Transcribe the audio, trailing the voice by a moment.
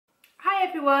Hi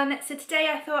everyone, so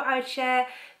today I thought I'd share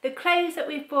the clothes that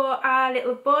we've bought our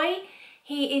little boy.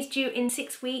 He is due in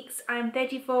 6 weeks. I'm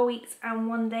 34 weeks and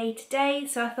 1 day today,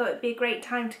 so I thought it'd be a great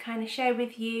time to kind of share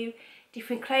with you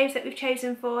different clothes that we've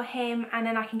chosen for him, and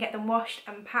then I can get them washed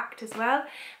and packed as well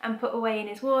and put away in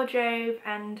his wardrobe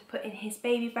and put in his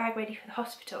baby bag ready for the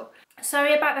hospital.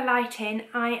 Sorry about the lighting,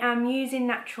 I am using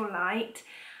natural light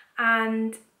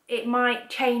and it might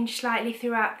change slightly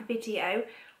throughout the video.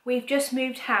 We've just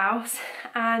moved house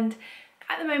and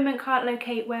at the moment can't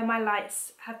locate where my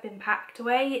lights have been packed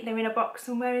away. They're in a box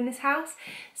somewhere in this house.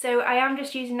 So I am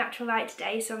just using natural light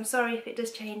today, so I'm sorry if it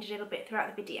does change a little bit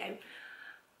throughout the video.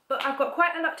 But I've got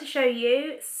quite a lot to show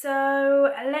you,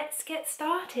 so let's get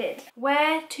started.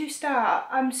 Where to start?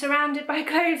 I'm surrounded by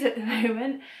clothes at the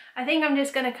moment. I think I'm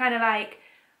just gonna kind of like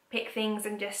pick things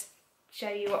and just show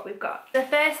you what we've got. The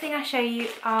first thing I show you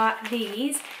are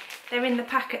these. They're in the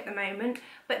pack at the moment,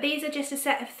 but these are just a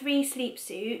set of 3 sleep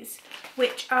suits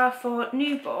which are for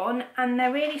newborn, and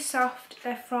they're really soft.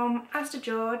 They're from Asda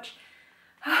George.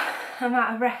 I'm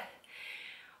out of breath.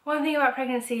 One thing about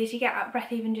pregnancy is you get out of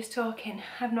breath even just talking.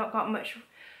 I've not got much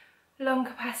lung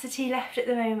capacity left at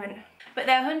the moment. But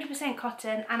they're 100%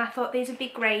 cotton, and I thought these would be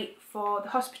great for the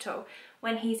hospital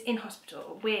when he's in hospital,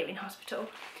 or we're in hospital,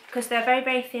 because they're very,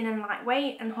 very thin and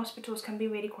lightweight, and hospitals can be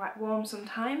really quite warm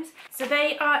sometimes. So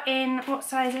they are in, what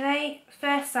size are they?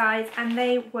 First size, and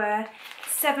they were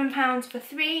 £7 for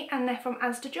 3, and they're from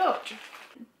Asda George.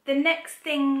 The next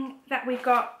thing that we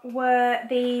got were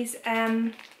these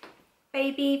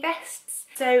baby vests.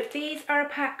 So these are a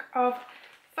pack of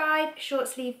 5 short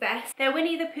sleeve vests. They're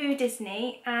Winnie the Pooh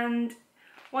Disney, and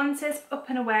one says Up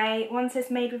and Away, one says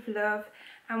Made with Love,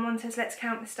 and one says Let's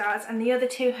Count the Stars, and the other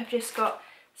 2 have just got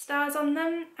stars on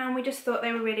them, and we just thought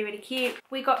they were really, really cute.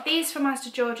 We got these from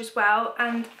Asda George as well,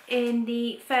 and in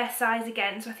the first size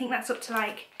again, so I think that's up to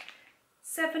like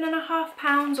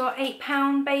 £7.5 or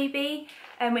 £8 baby,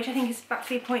 which I think is about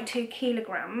 3.2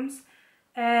 kilograms.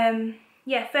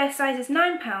 Yeah, first size is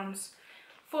 £9,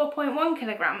 4.1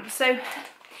 kilograms, so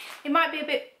it might be a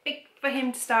bit big for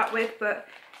him to start with, but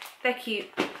they're cute.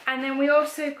 And then we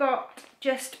also got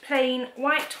just plain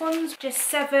white ones, just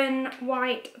 7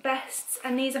 white vests,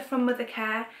 and these are from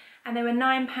Mothercare, and they were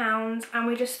 £9, and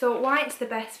we just thought white's the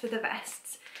best for the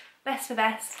vests. Best for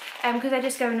vests, because they're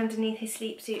just going underneath his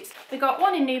sleep suits. We got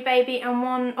one in new baby and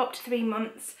one up to 3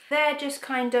 months. They're just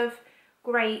kind of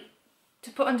great to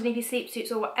put underneath his sleep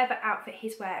suits or whatever outfit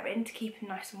he's wearing to keep him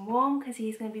nice and warm, because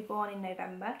he's going to be born in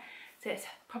November, so it's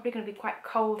probably going to be quite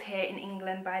cold here in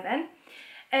England by then.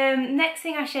 Next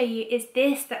thing I show you is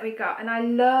this that we got, and I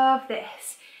love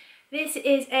this. This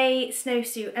is a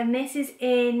snowsuit, and this is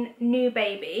in new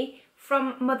baby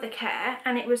from Mothercare,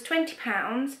 and it was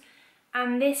 £20,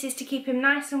 and this is to keep him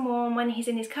nice and warm when he's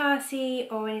in his car seat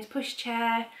or in his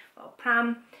pushchair or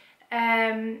pram,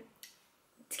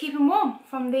 to keep him warm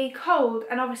from the cold,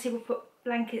 and obviously we'll put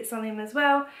blankets on him as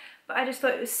well, but I just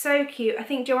thought it was so cute. I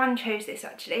think Joanne chose this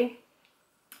actually,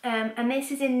 and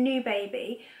this is in new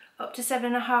baby, up to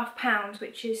 £7.5,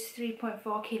 which is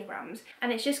 3.4 kilograms,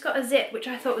 and it's just got a zip, which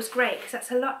I thought was great because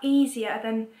that's a lot easier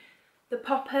than the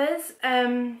poppers,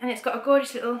 and it's got a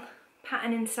gorgeous little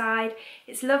pattern inside.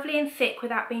 It's lovely and thick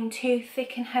without being too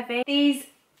thick and heavy. These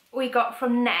we got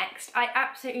from Next. I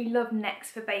absolutely love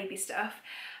Next for baby stuff,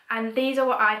 and these are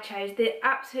what I chose.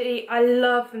 I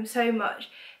love them so much.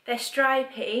 They're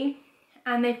stripy,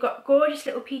 and they've got gorgeous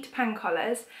little Peter Pan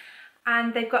collars,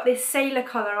 and they've got this sailor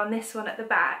collar on this one at the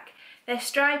back. They're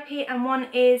stripy, and one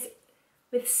is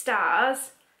with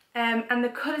stars, and the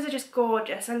colours are just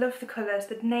gorgeous. I love the colours,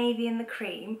 the navy and the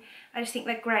cream. I just think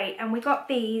they're great, and we got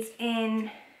these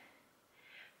in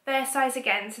first size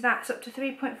again, so that's up to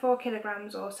 3.4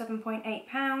 kilograms or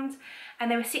 £7.8,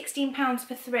 and they were £16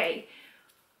 for 3.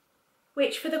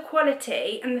 Which, for the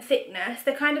quality and the thickness,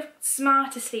 they're kind of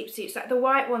smarter sleep suits. Like the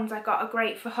white ones I got are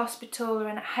great for hospital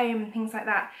and at home and things like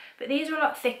that. But these are a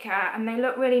lot thicker and they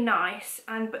look really nice,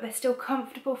 but they're still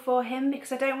comfortable for him,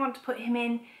 because I don't want to put him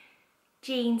in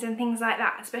jeans and things like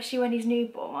that, especially when he's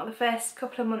newborn, or the first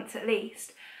couple of months at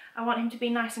least. I want him to be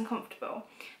nice and comfortable.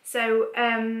 So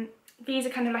these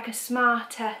are kind of like a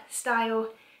smarter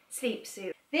style sleep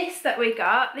suit. This that we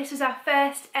got, this was our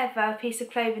first ever piece of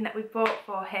clothing that we bought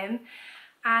for him,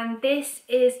 and this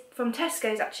is from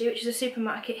Tesco's actually, which is a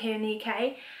supermarket here in the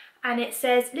UK, and it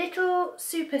says Little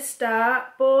Superstar,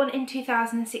 born in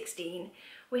 2016.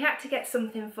 We had to get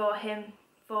something for him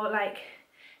for like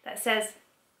that says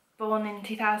born in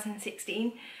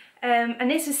 2016,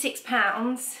 and this was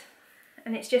 £6,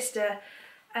 and it's just a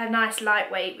nice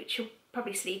lightweight which you'll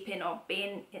probably sleep in or be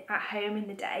in at home in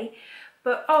the day.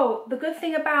 But oh, the good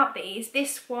thing about these,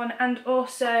 this one and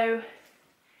also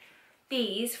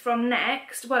these from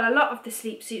Next, well, a lot of the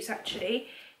sleep suits actually,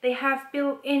 they have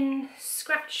built-in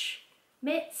scratch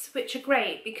mitts, which are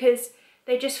great because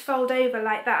they just fold over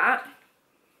like that,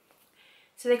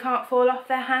 so they can't fall off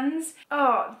their hands.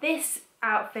 Oh, this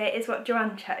outfit is what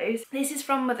Joanne chose. This is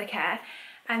from Mothercare,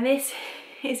 and this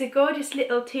is a gorgeous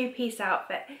little two-piece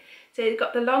outfit. So it's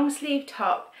got the long sleeve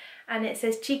top, and it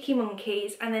says Cheeky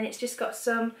Monkeys, and then it's just got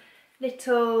some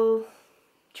little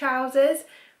trousers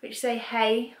which say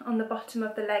hey on the bottom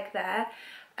of the leg there.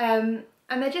 And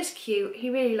they're just cute. He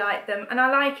really liked them, and I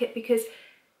like it because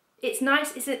it's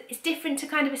nice. It's different to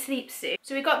kind of a sleep suit.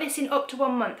 So we got this in up to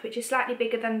 1 month, which is slightly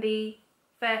bigger than the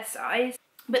first size.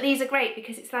 But these are great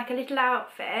because it's like a little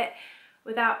outfit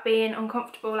without being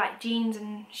uncomfortable, like jeans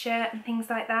and shirt and things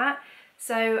like that.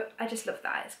 So I just love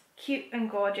that. It's cute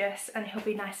and gorgeous, and he'll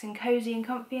be nice and cozy and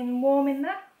comfy and warm in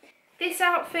there. This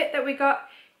outfit that we got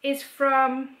is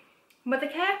from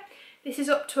Mothercare. This is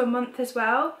up to 1 month as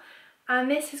well, and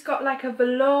this has got like a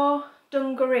velour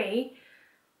dungaree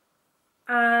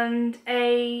and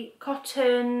a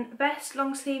cotton vest,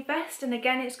 long sleeve vest, and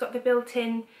again it's got the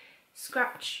built-in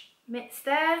scratch mitts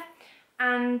there,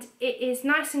 and it is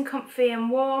nice and comfy and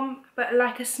warm, but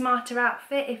like a smarter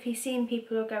outfit if you've seen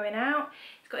people who are going out.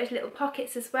 It's got his little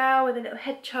pockets as well with a little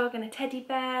hedgehog and a teddy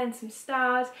bear and some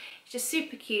stars. It's just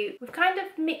super cute. We've kind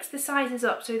of mixed the sizes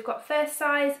up, so we've got first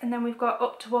size and then we've got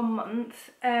up to 1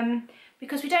 month,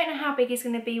 because we don't know how big he's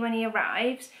going to be when he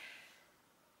arrives.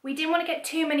 We didn't want to get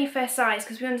too many first size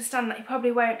because we understand that he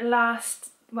probably won't last,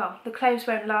 well, the clothes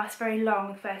won't last very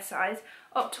long with first size.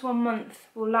 Up to 1 month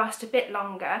will last a bit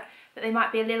longer, but they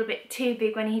might be a little bit too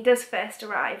big when he does first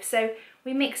arrive, so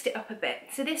we mixed it up a bit.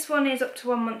 So this one is up to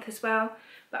 1 month as well,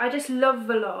 but I just love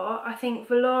velour. I think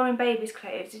velour in babies'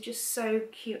 clothes are just so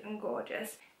cute and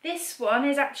gorgeous. This one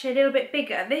is actually a little bit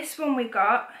bigger. This one we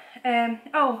got,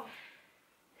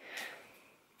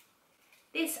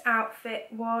 this outfit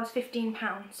was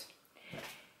 £15.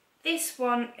 This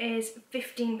one is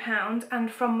 £15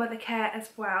 and from Mothercare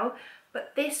as well,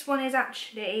 but this one is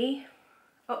actually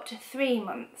up to 3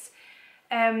 months.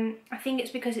 I think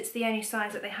it's because it's the only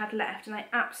size that they had left, and I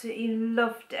absolutely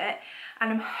loved it,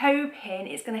 and I'm hoping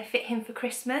it's going to fit him for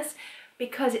Christmas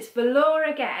because it's velour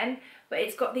again, but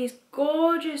it's got these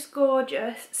gorgeous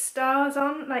stars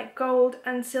on, like gold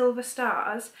and silver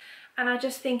stars, and I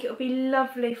just think it'll be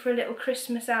lovely for a little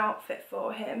Christmas outfit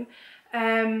for him.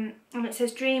 And it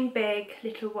says dream big,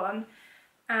 little one.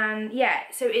 And yeah,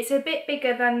 so it's a bit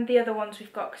bigger than the other ones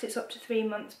we've got because it's up to 3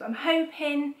 months, but I'm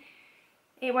hoping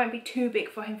it won't be too big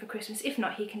for him for Christmas. If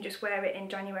not, he can just wear it in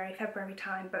January, February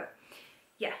time. But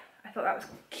yeah, I thought that was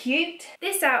cute.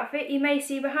 This outfit you may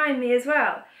see behind me as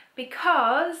well,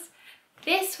 because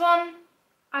this one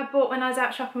I bought when I was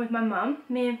out shopping with my mum.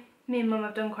 Me and mum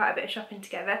have done quite a bit of shopping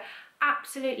together.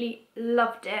 Absolutely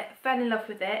loved it, fell in love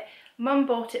with it. Mum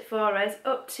bought it for us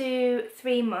up to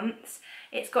 3 months.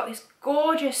 It's got this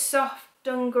gorgeous soft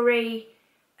dungaree,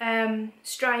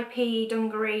 stripy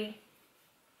dungaree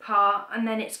part, and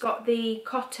then it's got the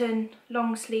cotton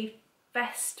long sleeve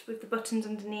vest with the buttons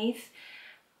underneath.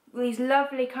 These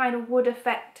lovely kind of wood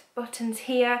effect buttons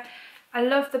here. I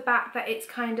love the back, that it's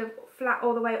kind of flat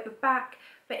all the way up the back,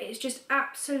 but it's just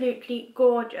absolutely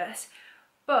gorgeous.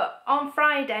 But on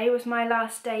Friday was my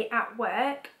last day at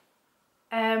work,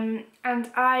 and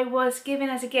I was given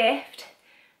as a gift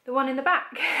the one in the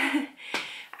back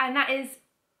and that is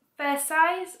first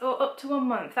size or up to 1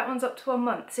 month. That one's up to 1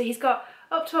 month, so he's got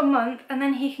up to 1 month, and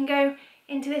then he can go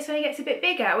into this when he gets a bit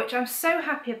bigger, which I'm so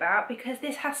happy about because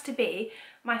this has to be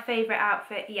my favourite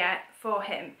outfit yet for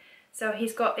him. So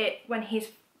he's got it when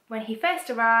he first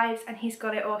arrives, and he's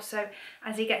got it also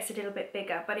as he gets a little bit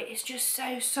bigger, but it is just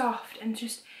so soft, and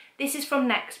just, this is from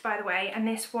Next by the way, and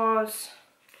this was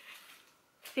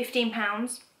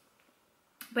 £15,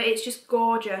 but it's just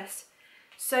gorgeous.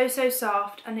 So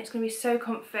soft, and it's going to be so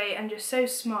comfy and just so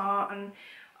smart, and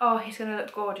oh, he's going to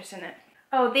look gorgeous in it.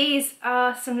 Oh, these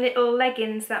are some little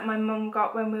leggings that my mum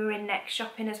got when we were in Next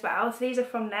shopping as well. So these are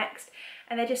from Next,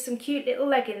 and they're just some cute little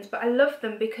leggings, but I love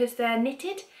them because they're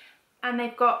knitted and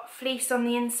they've got fleece on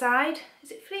the inside.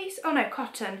 Is it fleece? Oh no,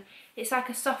 cotton. It's like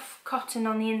a soft cotton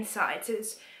on the inside, so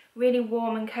it's really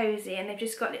warm and cozy, and they've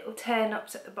just got little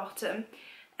turn-ups at the bottom.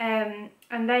 And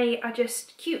they are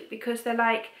just cute because they're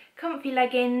like comfy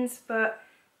leggings, but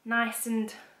nice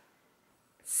and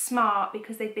smart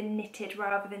because they've been knitted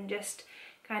rather than just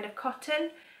kind of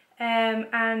cotton.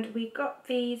 And we got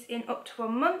these in up to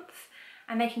 1 month,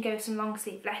 and they can go with some long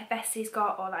sleeve vests he's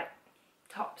got, or like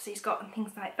tops he's got and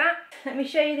things like that. Let me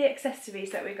show you the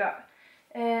accessories that we got.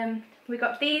 We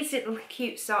got these little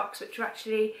cute socks, which are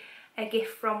actually a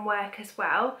gift from work as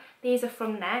well. These are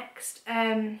from Next.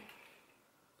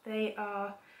 They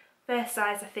are first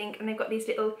size, I think, and they've got these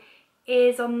little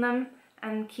ears on them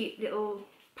and cute little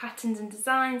patterns and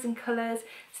designs and colours.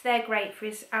 So they're great for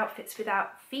his outfits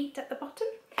without feet at the bottom.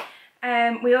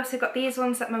 We also got these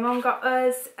ones that my mum got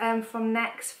us from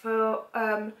Next for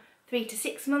 3 to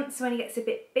 6 months when he gets a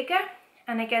bit bigger.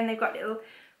 And again, they've got little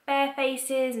bear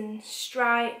faces and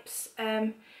stripes,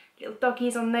 little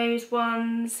doggies on those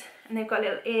ones, and they've got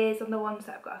little ears on the ones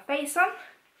that have got a face on.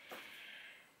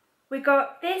 We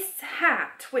got this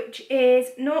hat, which is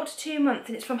 0 to 2 months,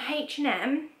 and it's from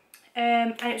H&M,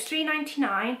 and it was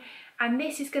 £3.99, and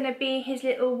this is going to be his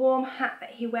little warm hat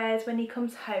that he wears when he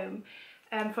comes home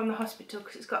from the hospital,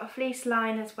 because it's got a fleece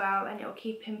line as well, and it'll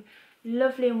keep him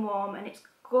lovely and warm, and it's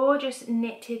gorgeous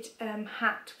knitted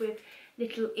hat with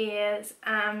little ears.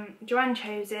 Joanne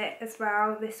chose it as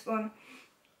well, this one,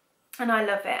 and I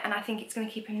love it, and I think it's going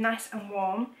to keep him nice and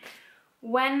warm.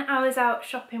 When I was out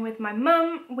shopping with my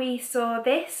mum, we saw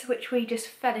this, which we just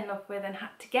fell in love with and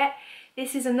had to get.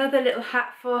 This is another little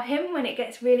hat for him when it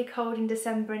gets really cold in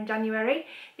December and January.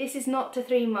 This is 0 to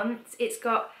 3 months. It's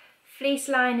got fleece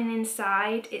lining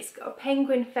inside, it's got a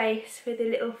penguin face with a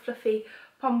little fluffy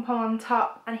pom-pom on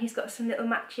top, and he's got some little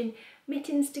matching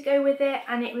mittens to go with it,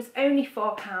 and it was only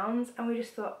 £4, and we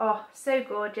just thought, oh, so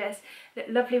gorgeous.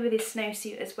 Looked lovely with his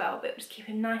snowsuit as well, but it was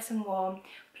keeping him nice and warm,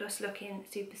 plus looking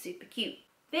super, super cute.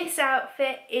 This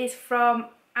outfit is from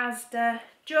Asda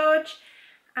George,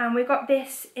 and we got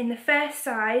this in the first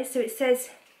size, so it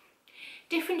says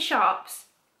different shops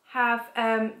have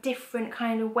different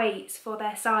kind of weights for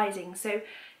their sizing. So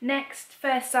Next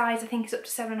first size I think is up to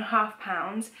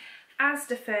 £7.5,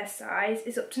 Asda first size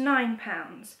is up to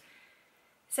 £9.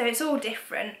 So it's all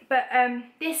different, but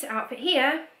this outfit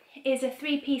here is a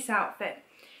 3-piece outfit.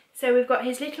 So we've got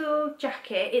his little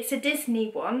jacket, it's a Disney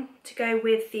one to go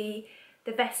with the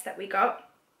vest that we got,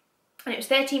 and it was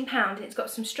 £13, and it's got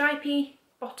some stripy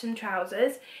bottom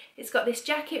trousers, it's got this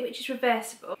jacket which is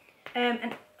reversible,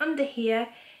 and under here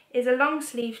is a long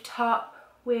sleeve top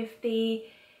with the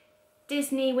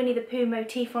Disney Winnie the Pooh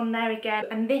motif on there again,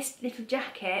 and this little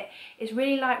jacket is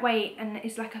really lightweight and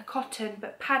is like a cotton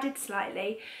but padded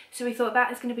slightly, so we thought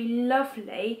that is going to be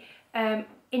lovely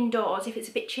indoors. If it's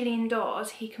a bit chilly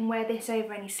indoors, he can wear this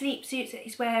over any sleep suits that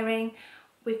he's wearing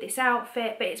with this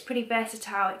outfit, but it's pretty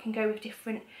versatile. It can go with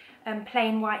different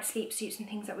plain white sleep suits and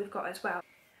things that we've got as well.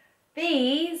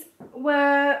 These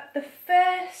were the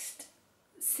first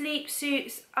sleep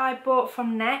suits I bought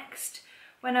from Next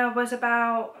when I was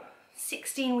about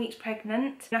 16 weeks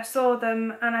pregnant. I saw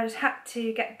them and I just had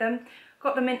to get them.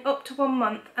 Got them in up to 1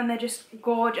 month, and they're just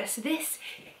gorgeous. So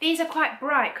these are quite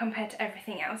bright compared to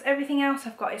everything else. Everything else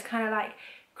I've got is kind of like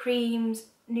creams,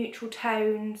 neutral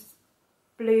tones,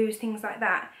 blues, things like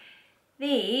that.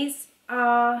 These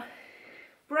are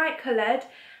bright coloured,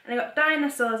 and they've got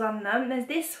dinosaurs on them. There's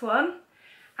this one,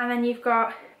 and then you've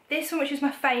got this one, which is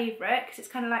my favourite because it's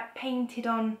kind of like painted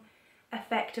on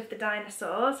effect of the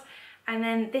dinosaurs. And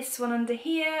then this one under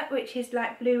here, which is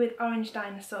like blue with orange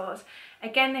dinosaurs.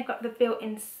 Again, they've got the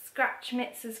built-in scratch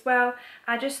mitts as well.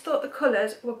 I just thought the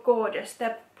colours were gorgeous.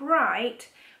 They're bright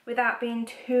without being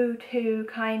too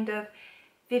kind of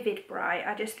vivid bright.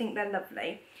 I just think they're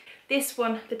lovely. This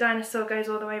one, the dinosaur goes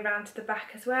all the way around to the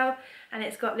back as well, and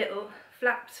it's got little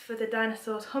flaps for the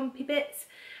dinosaur's humpy bits,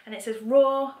 and it says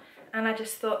Raw, and I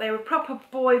just thought they were proper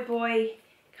boy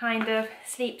kind of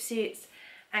sleep suits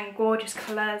and gorgeous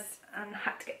colours, and I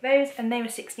had to get those, and they were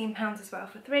 £16 as well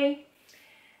for 3.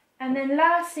 And then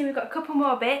lastly, we've got a couple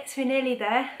more bits. We're nearly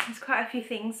there. There's quite a few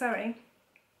things, sorry.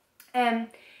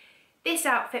 This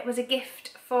outfit was a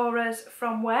gift for us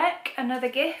from work, another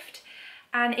gift,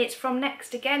 and it's from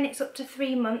Next again. It's up to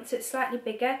 3 months, so it's slightly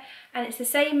bigger, and it's the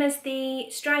same as the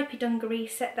stripy dungaree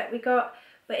set that we got,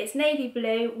 but it's navy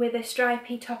blue with a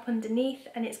stripy top underneath,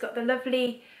 and it's got the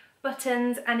lovely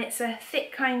buttons, and it's a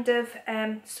thick kind of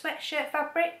sweatshirt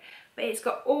fabric, but it's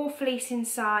got all fleece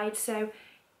inside, so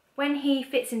when he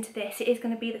fits into this, it is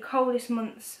going to be the coldest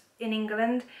months in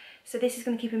England, so this is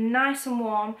going to keep him nice and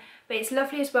warm. But it's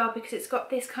lovely as well because it's got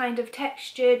this kind of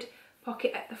textured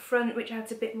pocket at the front which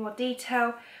adds a bit more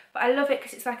detail, but I love it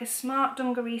because it's like a smart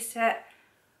dungaree set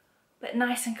but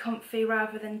nice and comfy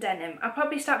rather than denim. I'll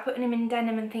probably start putting him in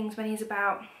denim and things when he's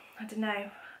about, I don't know,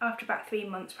 after about 3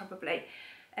 months probably.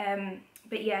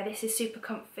 But yeah, this is super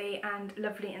comfy and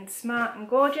lovely and smart and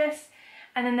gorgeous.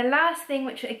 And then the last thing,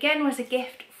 which again was a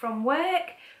gift from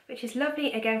work, which is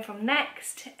lovely, again from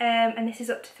Next, and this is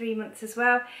up to 3 months as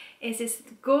well, is this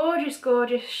gorgeous,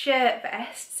 gorgeous shirt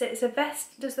vest. So it's a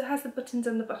vest that has the buttons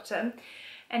on the bottom,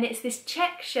 and it's this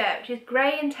check shirt, which is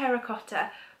grey and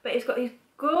terracotta, but it's got these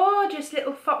gorgeous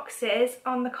little foxes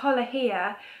on the collar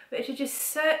here, which are just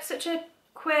such a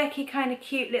quirky, kind of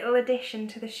cute little addition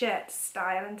to the shirt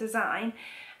style and design.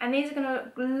 And these are going to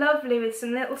look lovely with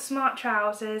some little smart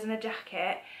trousers and a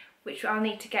jacket, which I'll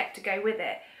need to get to go with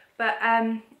it. But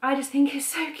I just think it's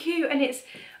so cute, and it's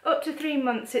up to 3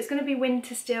 months, so it's going to be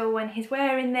winter still when he's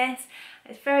wearing this.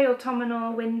 It's very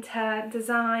autumnal winter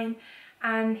design,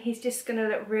 and he's just going to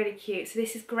look really cute. So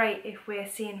this is great if we're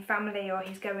seeing family or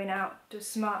he's going out to a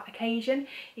smart occasion.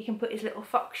 He can put his little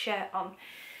fox shirt on.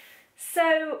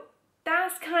 So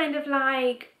that's kind of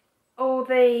like all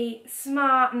the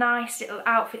smart, nice little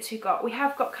outfits we've got. We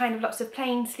have got kind of lots of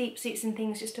plain sleep suits and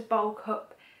things just to bulk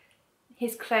up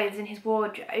his clothes in his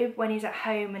wardrobe when he's at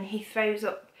home, and he throws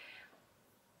up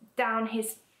down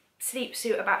his sleep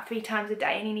suit about 3 times a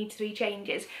day and he needs 3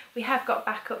 changes. We have got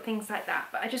backup things like that,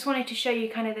 but I just wanted to show you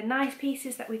kind of the nice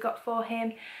pieces that we got for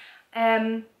him.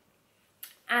 And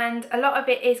a lot of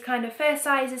it is kind of first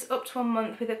sizes up to 1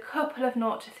 month with a couple of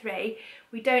 0 to 3.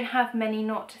 We don't have many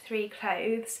 0 to 3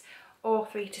 clothes, or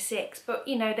 3 to 6, but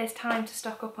you know, there's time to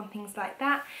stock up on things like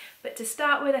that. But to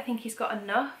start with, I think he's got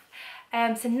enough.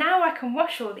 So now I can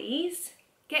wash all these,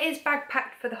 get his bag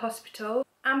packed for the hospital,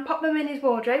 and pop them in his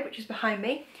wardrobe, which is behind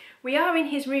me. We are in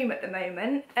his room at the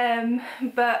moment,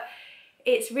 but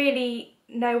it's really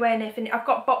nowhere near finished. I've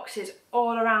got boxes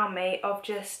all around me of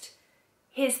just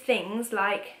his things,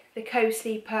 like the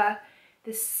co-sleeper,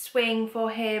 the swing for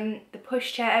him, the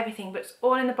pushchair, everything, but it's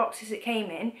all in the boxes it came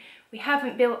in. We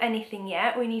haven't built anything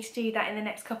yet. We need to do that in the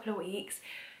next couple of weeks.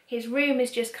 His room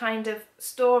is just kind of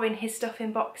storing his stuff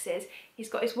in boxes. He's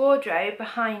got his wardrobe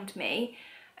behind me,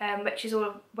 which is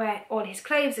all where all his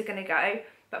clothes are going to go.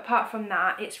 But apart from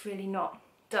that, it's really not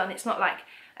done. It's not like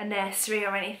a nursery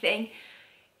or anything.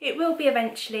 It will be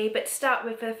eventually, but to start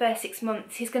with, for the first 6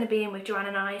 months, he's going to be in with Joanne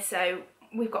and I, so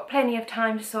we've got plenty of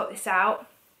time to sort this out.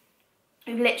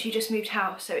 We've literally just moved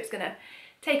house, so it's going to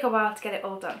take a while to get it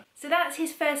all done. So that's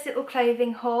his first little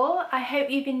clothing haul. I hope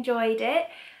you've enjoyed it.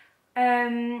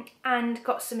 And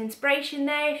got some inspiration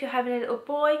there if you're having a little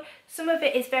boy. Some of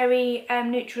it is very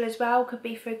neutral as well, could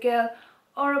be for a girl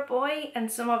or a boy,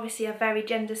 and some obviously are very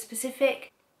gender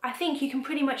specific. I think you can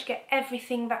pretty much get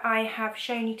everything that I have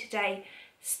shown you today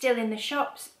still in the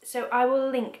shops, so I will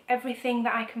link everything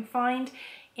that I can find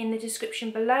in the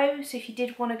description below. So if you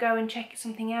did want to go and check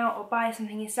something out or buy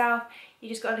something yourself, you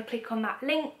just got to click on that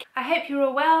link. I hope you're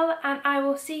all well, and I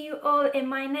will see you all in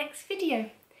my next video.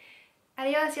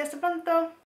 Adiós y hasta pronto.